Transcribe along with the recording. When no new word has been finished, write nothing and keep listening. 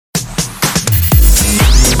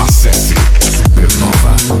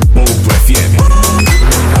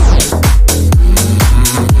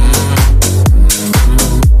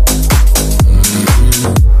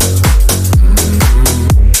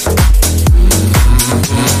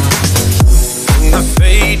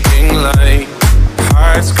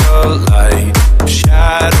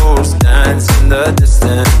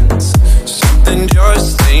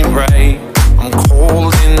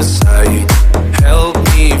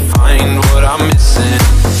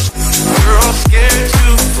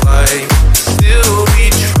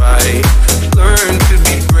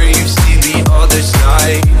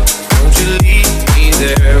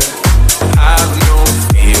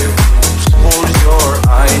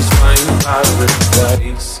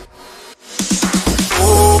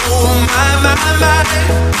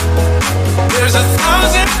There's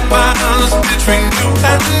 1,000 miles between you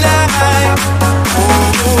and I. Oh,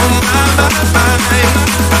 my.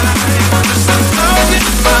 There's 1,000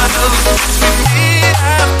 miles between me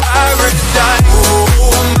and paradise.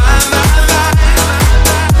 Oh, my.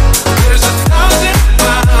 There's 1,000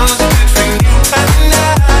 miles between you and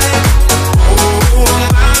I. Oh,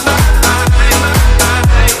 my. There's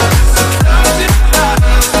 1,000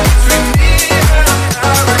 miles between me and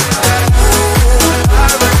paradise.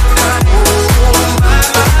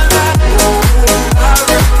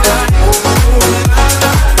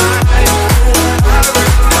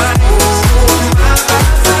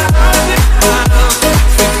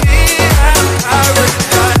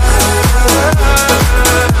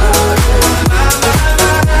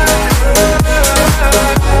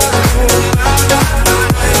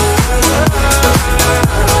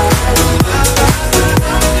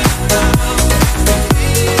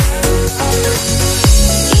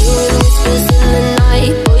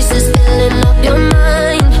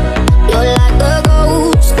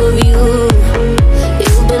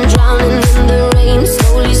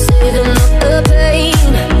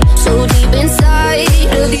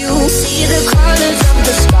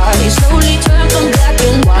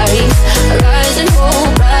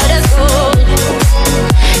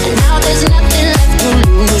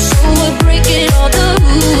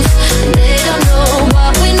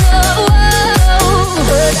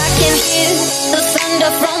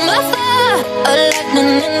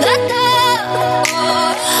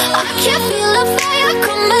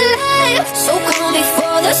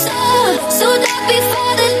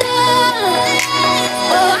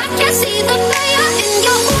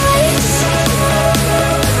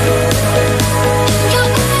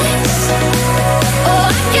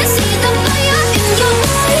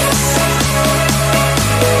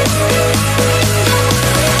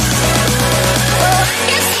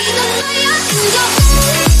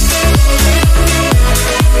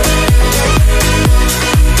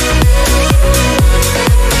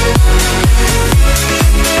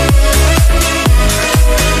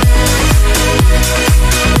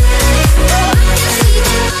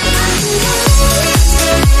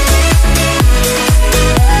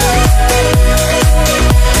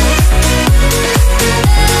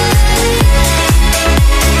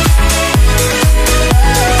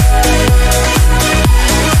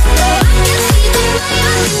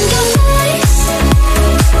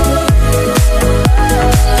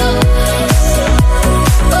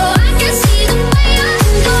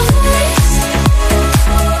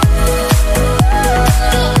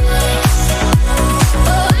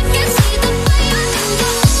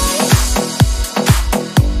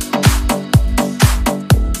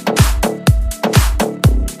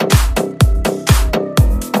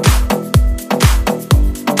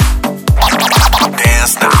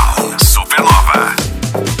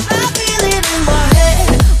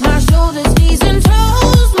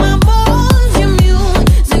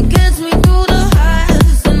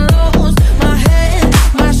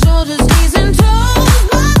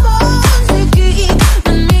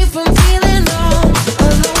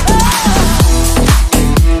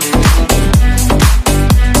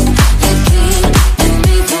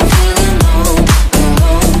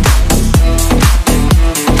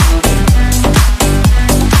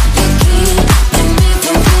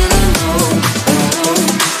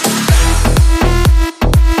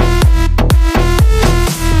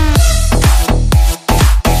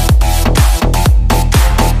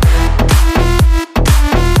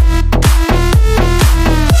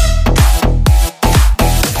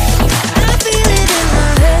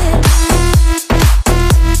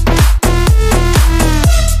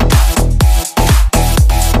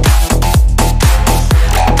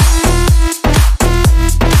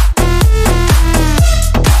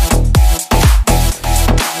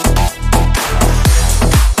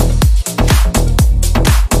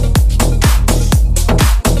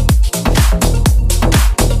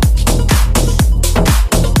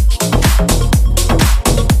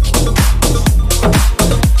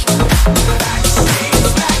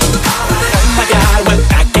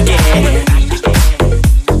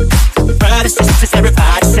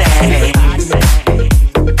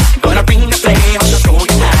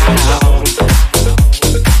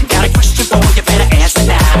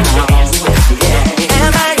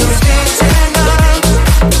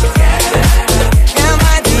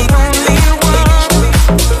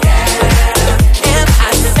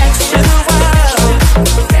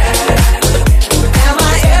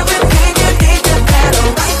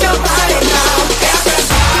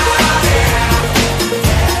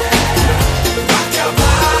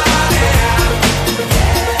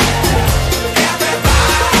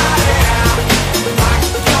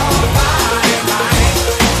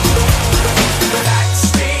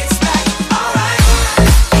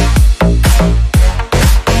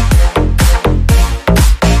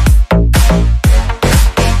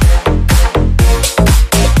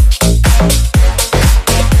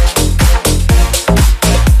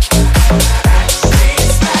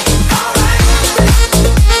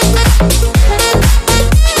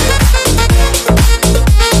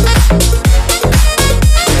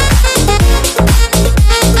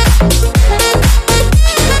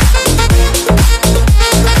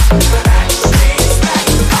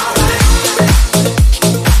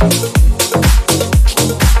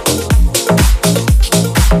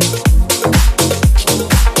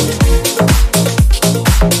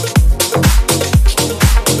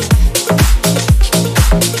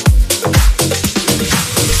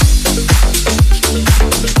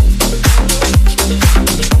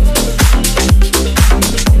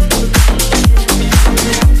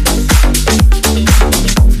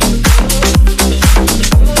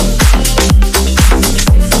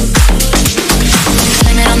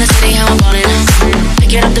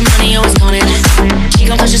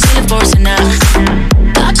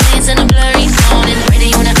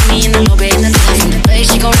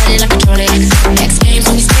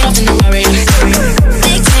 nothing to worry.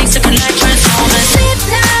 Big tanks looking like Transformers.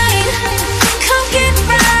 Midnight, come get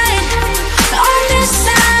right on this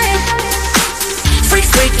side. Freak,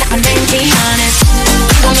 freak, like my name, be honest.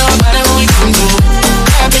 We gon' know about it when we come through.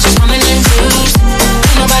 Bad bitches coming in twos.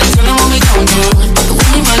 Ain't nobody telling what we gon' do. But when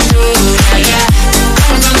we run through, yeah, yeah.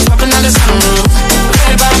 Diamonds on the top and on the sunroof.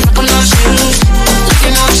 Red bottom, up on no shoes.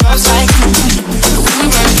 Looking all chops like, but when we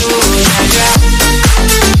run through, yeah, yeah.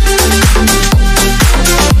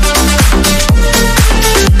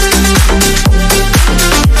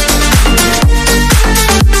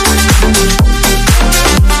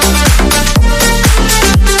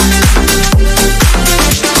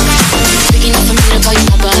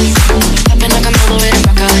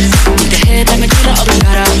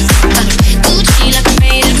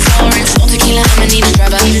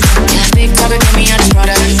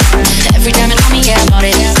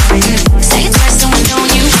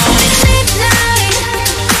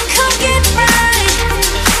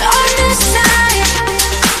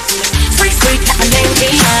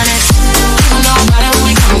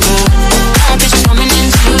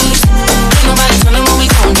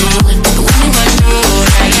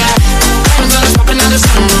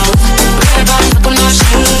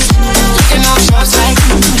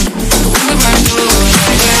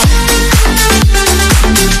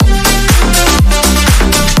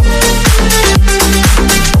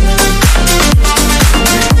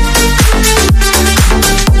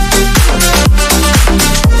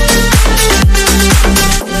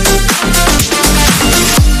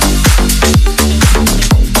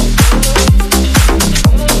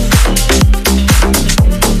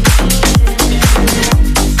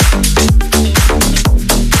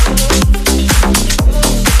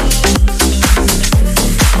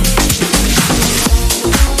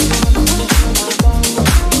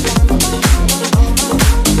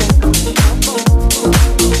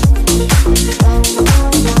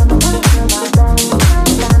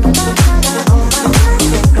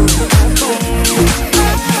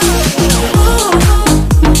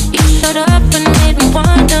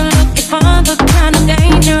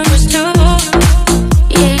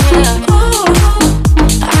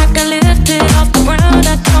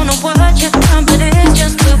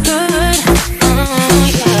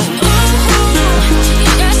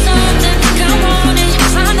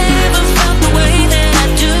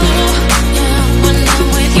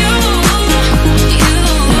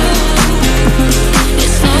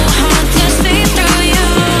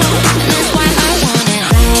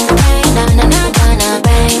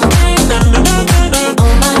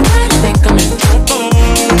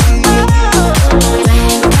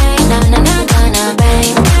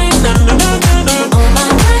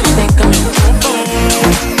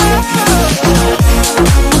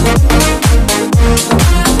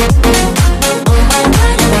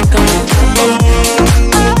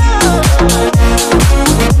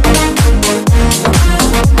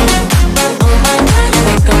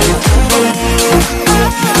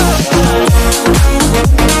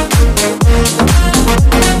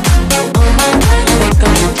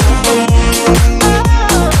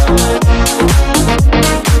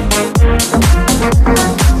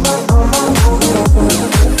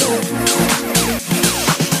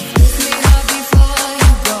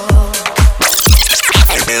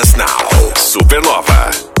 Supernova.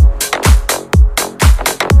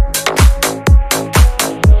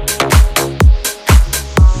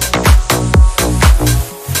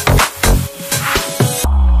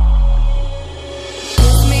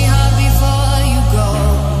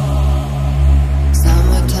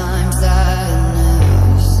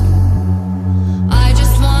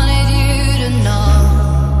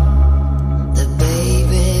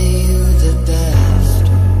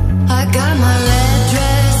 Got my red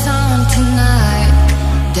dress on tonight.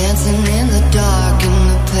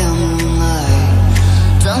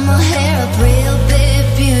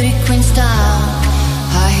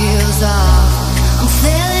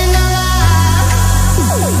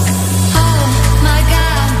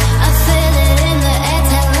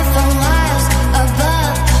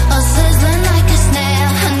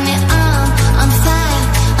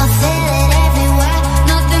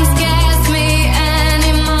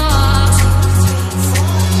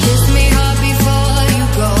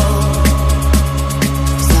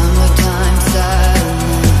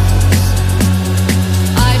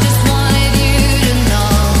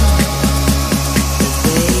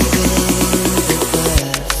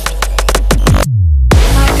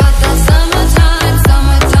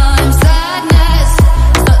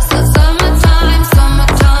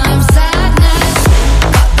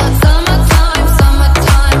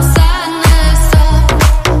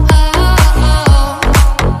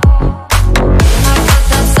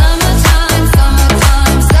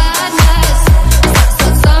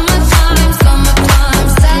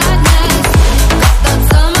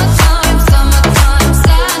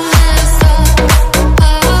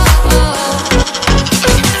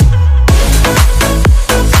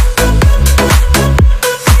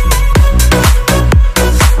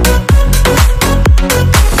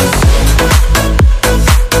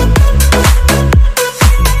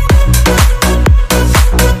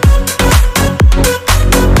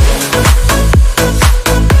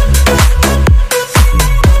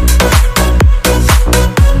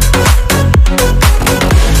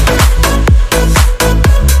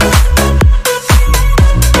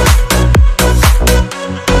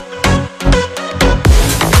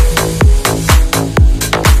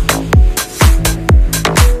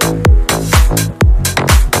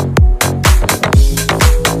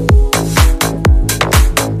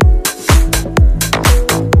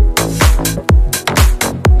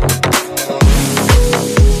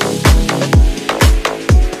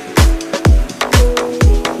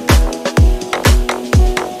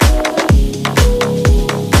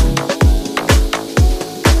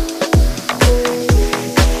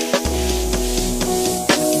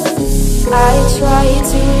 I try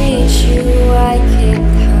to reach you, I can't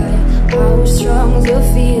hide how strong the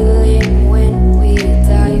feeling when we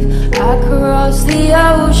dive across the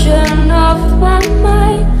ocean of my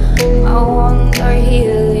mind. I wonder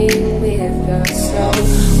healing with the soul.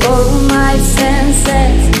 All my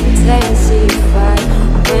senses intensify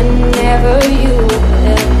whenever you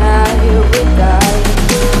and I will dive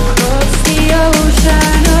across the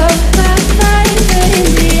ocean of my mind. But in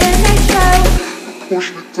the end I drown. Push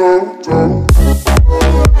me down, down.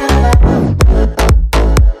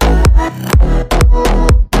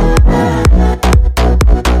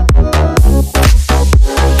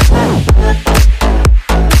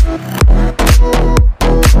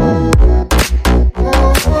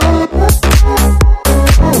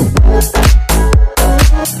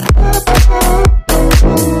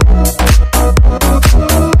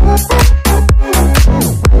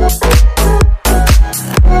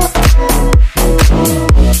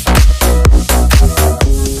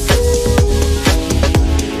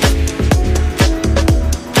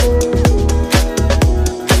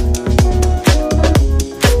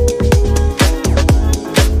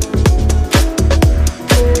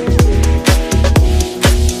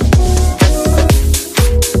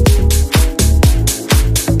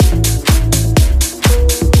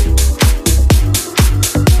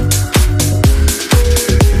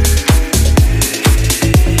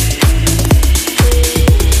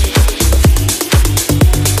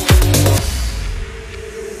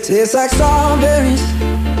 Tastes like strawberries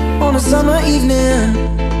on a summer evening,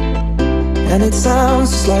 and it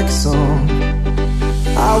sounds just like a song.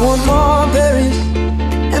 I want more berries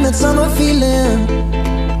and that summer feeling.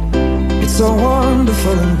 It's so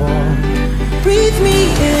wonderful and warm. Breathe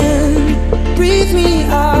me in, breathe me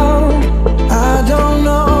out. I don't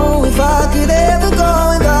know if I could ever go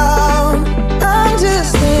without. I'm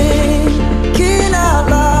just thinking out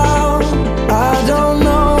loud. I don't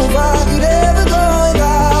know if I could ever go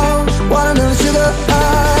without. Watermelon sugar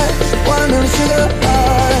high, watermelon sugar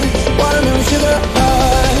high, watermelon sugar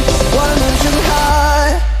high, watermelon sugar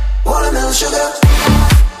high, watermelon sugar.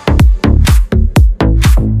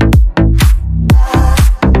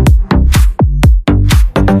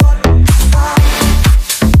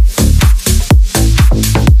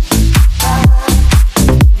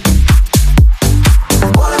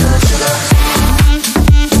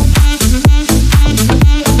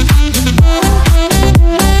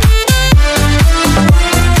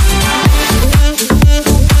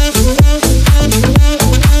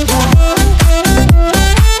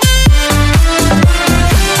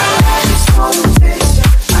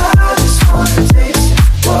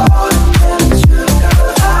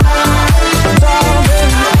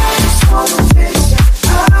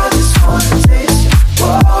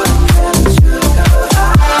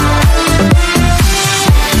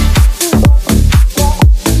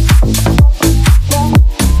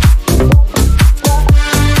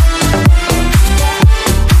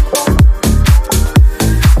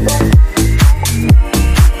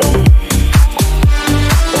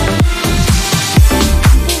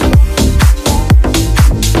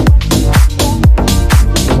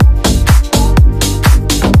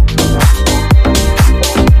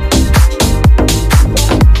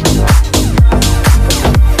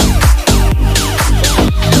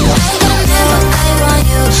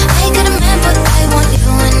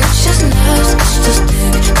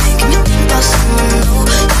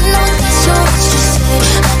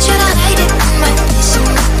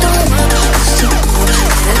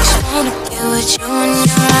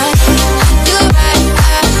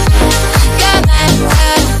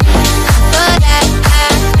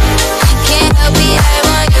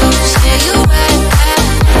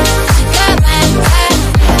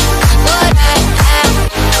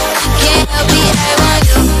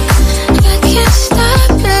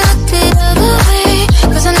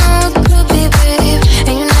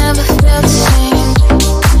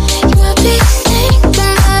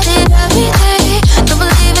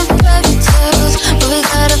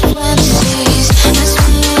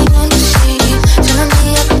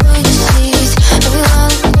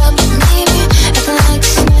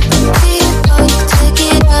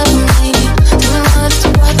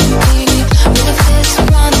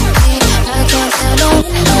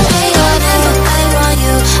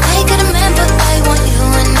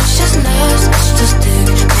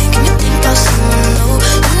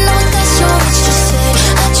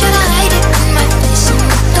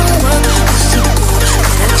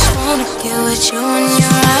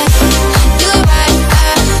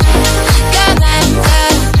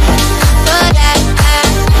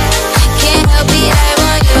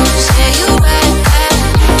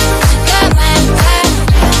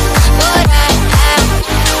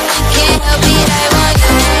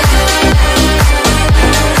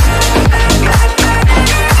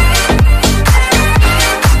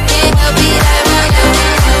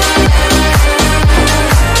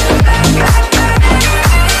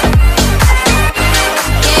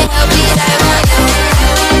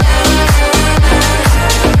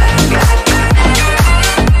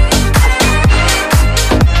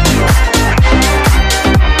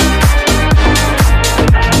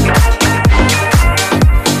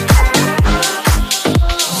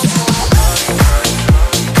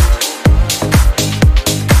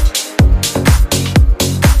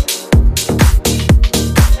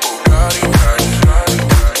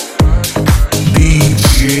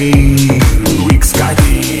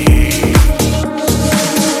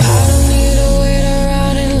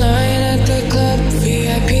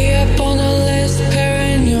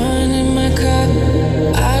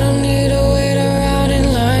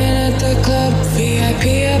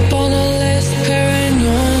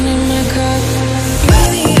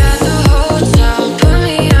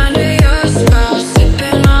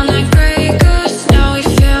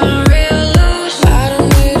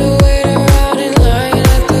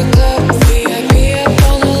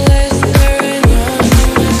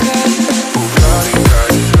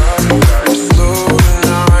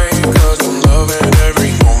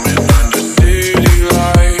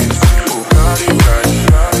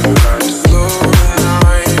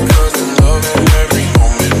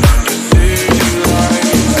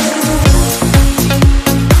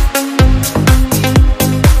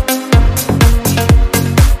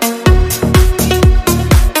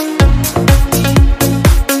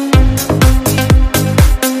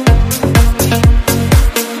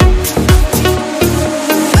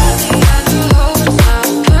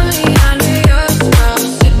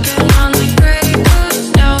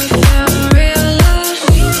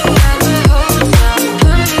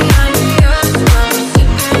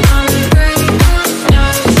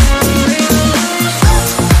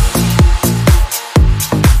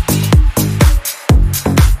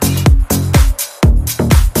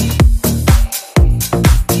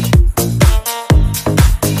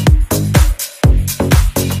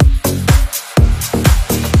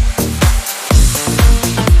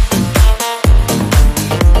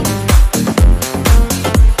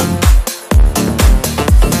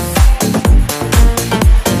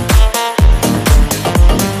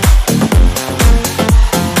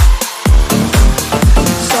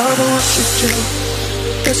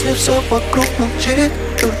 Все вокруг молчит,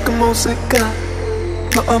 только музыка.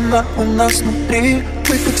 Но она у нас внутри,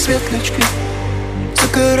 мы как светлячки.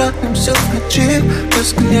 Загораемся в ночи,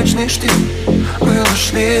 бесконечный штиль. Мы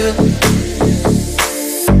ушли.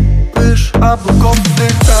 Выше облаков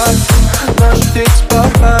летать, наши птицы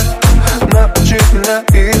порхать. Научи меня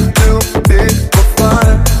их любить в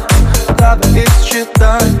оффлайн. Давай их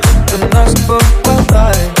считай, до нас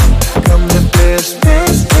попадай. Ко мне без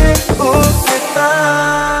вместе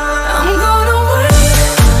улетай. I'm gonna wait,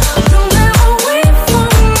 you'll never wait for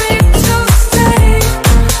me to stay.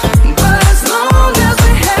 But as long as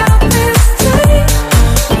we have this day,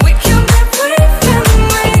 we can be brave and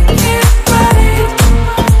make it right.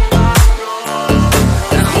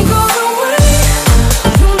 I'm gonna wait,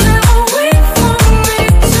 you'll never wait for me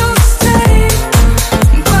to stay.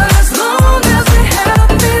 But as long as we have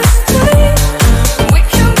this day, we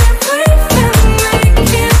can be brave and make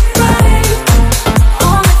it right.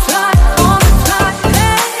 On the fly,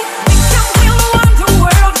 hey. We can feel the wonder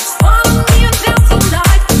world. Just follow me and dance all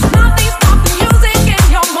night. Nothing stop the music in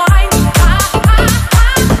your mind.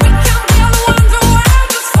 We can feel the wonder world.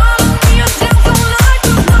 Just follow me and dance all night.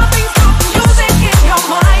 Nothing stop the music in your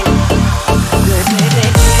mind.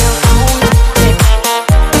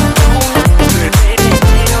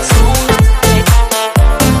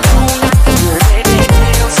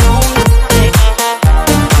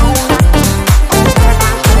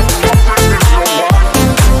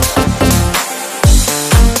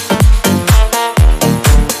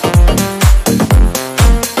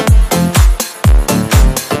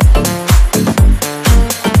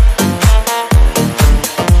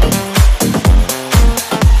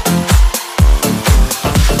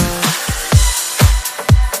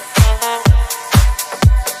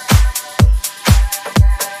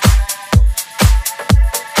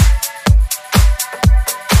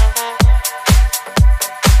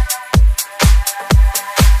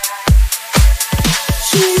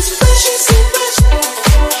 She's fresh, she's so fresh. She's fresh,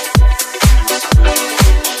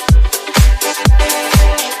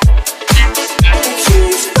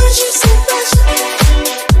 she's so fresh.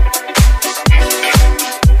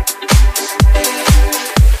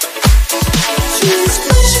 She's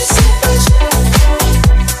fresh, she's so fresh.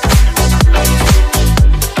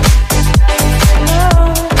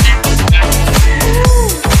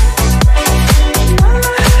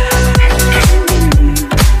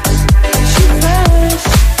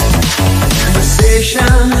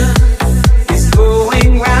 Conversation is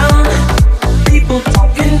going round. People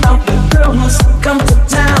talking about the girl who's come to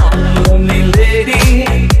town. Lonely lady,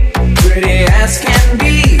 pretty as can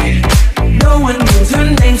be. No one knows her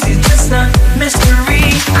name, she's just a mystery.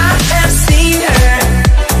 I have seen her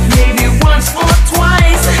maybe once or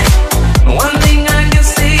twice. One thing I can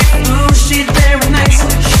say, ooh, she's very nice.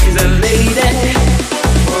 She's a lady,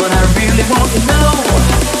 but I really want to know.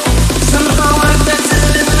 Somehow I got to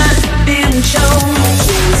live that didn't show.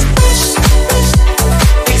 She's fresh,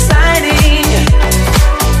 exciting.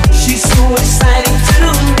 She's so exciting to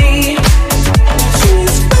me.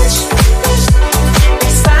 She's fresh,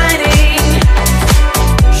 exciting.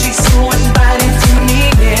 She's so inviting to me.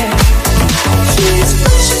 Yeah. She's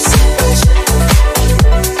fresh, she's so fresh.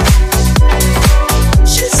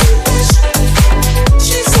 She's so fresh.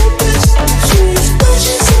 She's so fresh. She's fresh,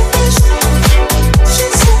 she's so fresh.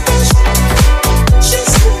 She's so fresh. She's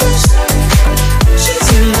so fresh. She's so fresh. She's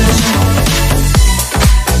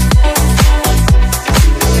fresh.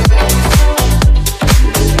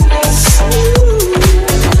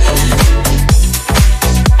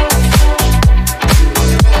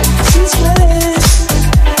 She's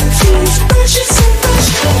fresh. She's so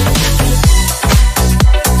fresh.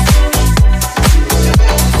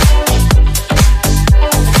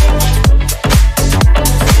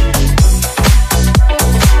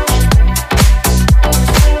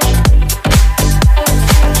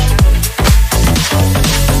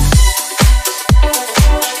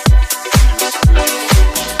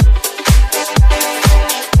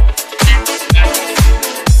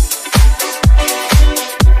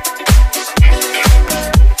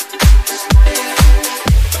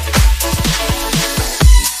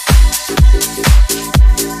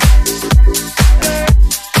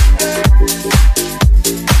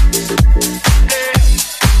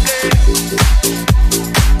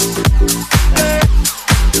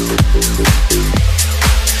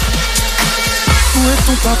 Où est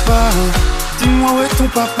ton papa? Dis-moi où est ton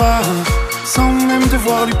papa? Sans même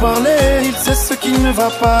devoir lui parler, il sait ce qui ne va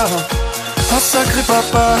pas. Oh sacré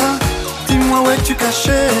papa, dis-moi où es-tu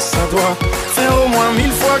caché? Ça doit faire au moins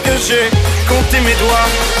 1000 fois que j'ai compté mes doigts.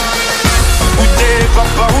 Où t'es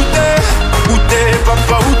papa, où t'es? Où t'es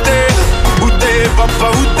papa, où t'es? Où t'es, papa,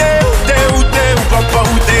 où t'es, où t'es, où t'es, où papa,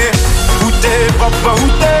 où t'es, où t'es, papa, où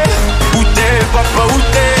t'es, où t'es, papa, où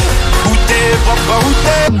t'es, où t'es, papa, où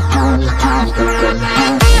t'es.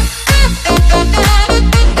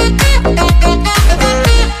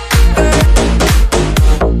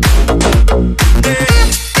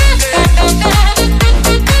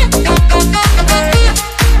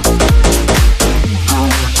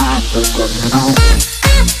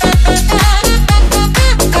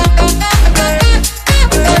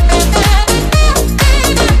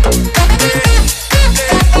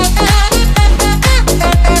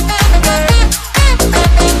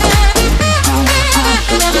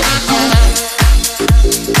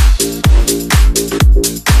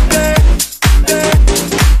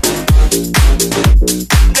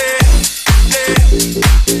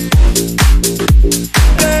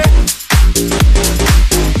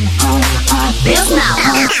 Bills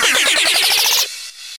now.